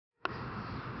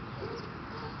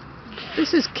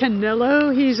This is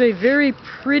Canelo. He's a very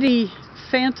pretty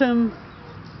phantom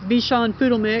Bichon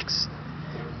Poodle mix.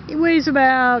 He weighs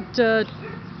about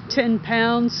 10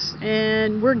 pounds,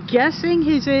 and we're guessing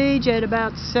his age at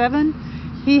about 7.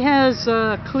 He has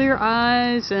clear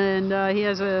eyes, and he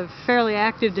has a fairly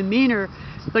active demeanor,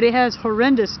 but he has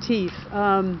horrendous teeth.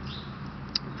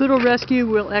 Poodle Rescue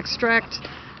will extract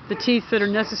the teeth that are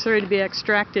necessary to be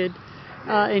extracted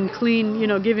and clean,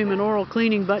 give him an oral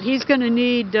cleaning, but he's going to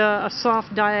need a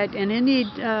soft diet, and he need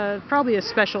probably a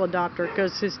special adopter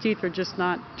because his teeth are just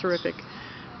not terrific.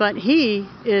 But he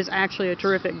is actually a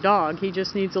terrific dog. He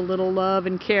just needs a little love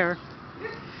and care.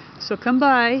 So come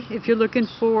by if you're looking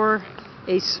for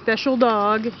a special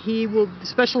dog.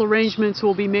 Special arrangements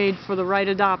will be made for the right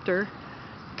adopter.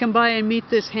 Come by and meet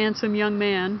this handsome young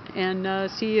man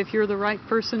and see if you're the right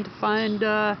person to find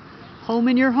home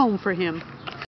in your home for him.